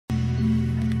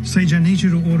Sage, I need you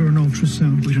to order an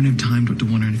ultrasound. We don't have time, Dr.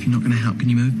 Warner, and if you're not going to help, can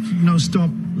you move? No, stop.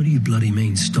 What do you bloody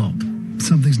mean, stop?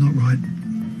 Something's not right.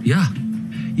 Yeah.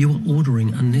 You are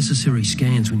ordering unnecessary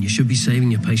scans when you should be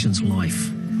saving your patient's life.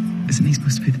 Isn't he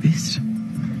supposed to be the best?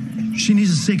 She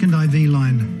needs a second IV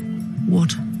line.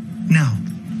 What? Now.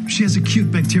 She has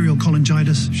acute bacterial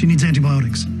cholangitis. She needs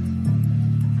antibiotics.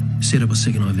 Set up a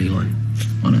second IV line.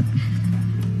 On it.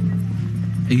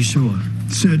 Are you sure?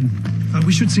 Certain.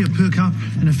 We should see her perk up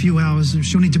in a few hours.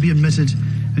 She'll need to be admitted,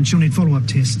 and she'll need follow-up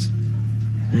tests.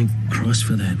 Thank Christ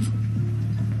for that.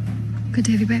 Good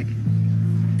to have you back.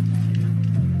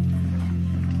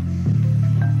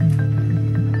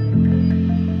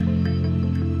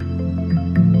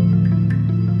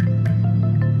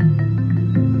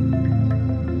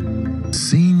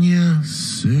 Senior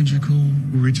Surgical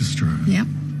Registrar. Yep.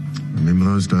 Remember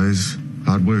those days?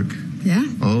 Hard work. Yeah?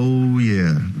 Oh,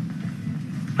 yeah.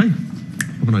 Hey, I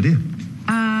have an idea.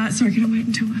 Sorry, can I wait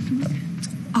until afterwards?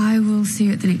 I will see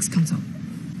you at the next consult.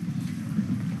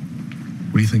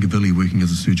 What do you think of Billy working as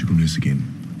a surgical nurse again?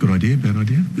 Good idea, bad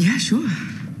idea? Yeah, sure.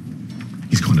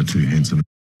 He's kind of too handsome,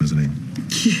 isn't he?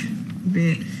 Yeah,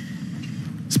 bet.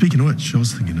 Speaking of which, I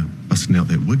was thinking of busting out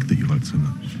that wig that you liked so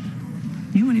much.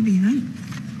 Yeah, whatever you think.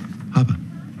 Harper,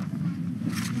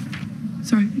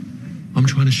 Sorry. I'm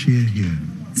trying to share here.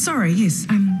 Sorry, yes,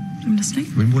 I'm listening.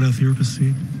 Remember what our therapist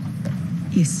said?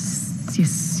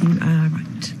 Yes, you are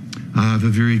right. I have a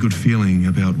very good feeling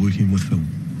about working with Phil.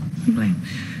 I'm glad.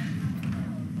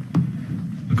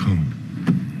 Nicole,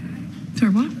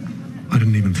 Sorry, what? I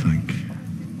didn't even think.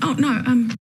 Oh, no,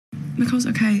 Nicole's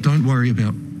okay. Don't worry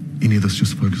about any of this,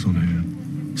 just focus on her.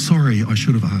 Sorry, I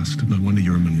should have asked. No wonder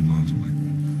you're a million miles away.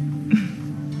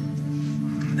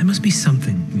 There must be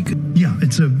something we could... Yeah,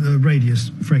 it's a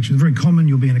radius fracture. Very common.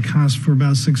 You'll be in a cast for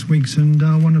about 6 weeks, and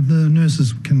one of the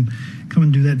nurses can come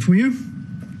and do that for you.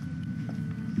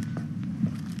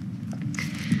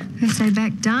 First day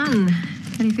back done.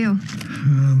 How do you feel?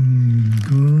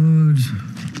 Good.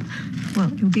 Well,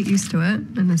 you'll get used to it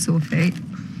and the sore feet.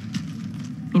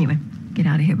 Anyway, get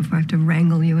out of here before I have to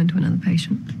wrangle you into another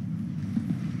patient.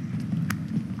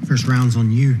 First round's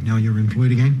on you. Now you're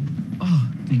employed again. Oh,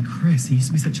 and Chris, he used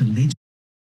to be such a legend.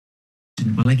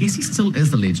 Well, I guess he still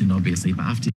is a legend, obviously, but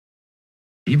after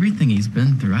everything he's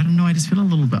been through, I don't know, I just feel a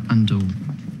little bit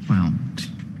underwhelmed.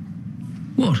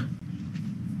 What?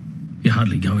 You're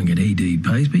hardly going at ED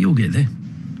pace, but you'll get there.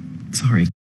 Sorry,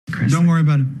 Chris. Don't worry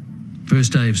about it.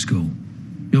 First day of school.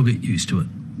 You'll get used to it.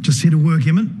 Just here to work,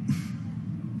 Emmett.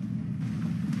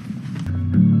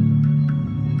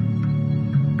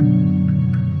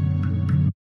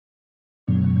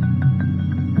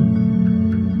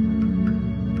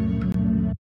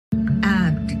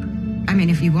 I mean,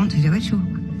 if you want to do it, sure.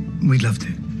 We'd love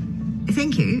to.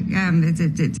 Thank you. It's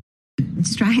a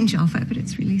strange offer, but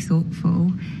it's really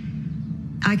thoughtful.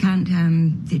 I can't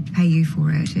pay you for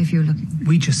it if you're looking.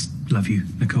 We just love you,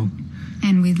 Nicole.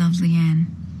 And we love Leanne.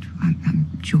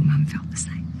 I'm sure Mum felt the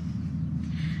same.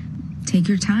 Take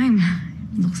your time.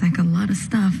 Looks like a lot of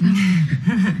stuff.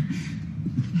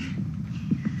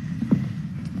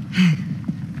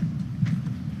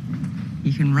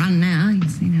 You can run now.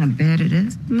 You've seen how bad it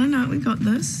is. No, we got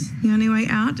this. The only way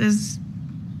out is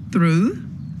through.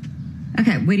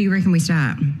 Okay, where do you reckon we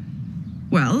start?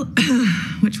 Well,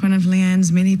 which one of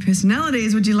Leanne's many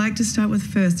personalities would you like to start with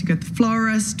first? You got the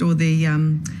florist or the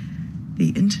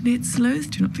internet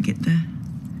sleuth? Do not forget the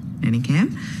nanny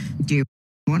cam. Do you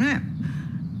want it?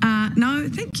 No,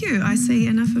 thank you. I see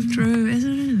enough of Drew as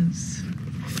it is.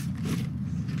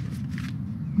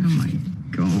 Oh my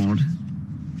God.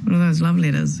 What are those love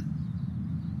letters?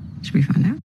 Should we find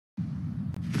out?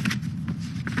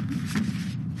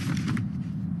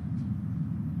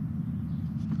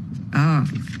 Oh.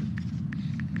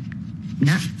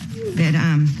 No. That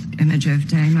image of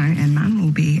Damo and Mum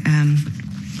will be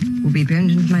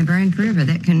burned into my brain forever.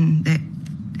 That can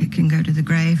go to the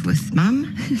grave with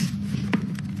Mum.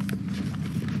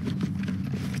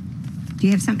 Do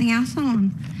you have something else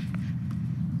on?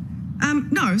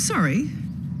 No, sorry.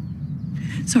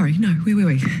 Sorry, no, where were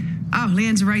we? Oh,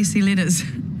 Leanne's racy letters.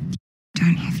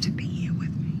 Don't have to be here with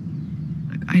me.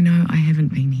 I know I haven't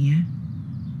been here,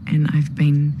 and I've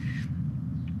been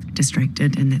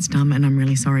distracted, and that's dumb, and I'm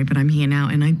really sorry, but I'm here now,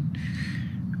 and I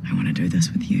want to do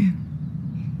this with you.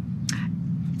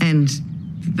 And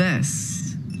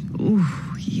this,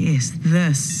 oh yes,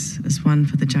 this is one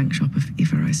for the junk shop if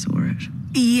ever I saw it.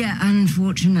 Yeah,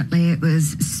 unfortunately, it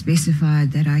was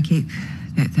specified that I keep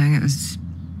that thing. It was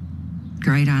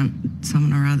great aunt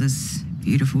someone or other's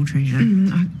beautiful treasure.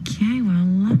 Okay, well,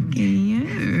 lucky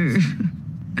you.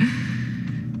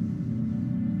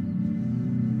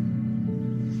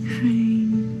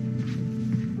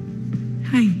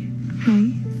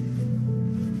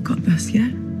 got this, yeah?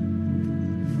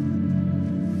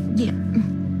 Yeah.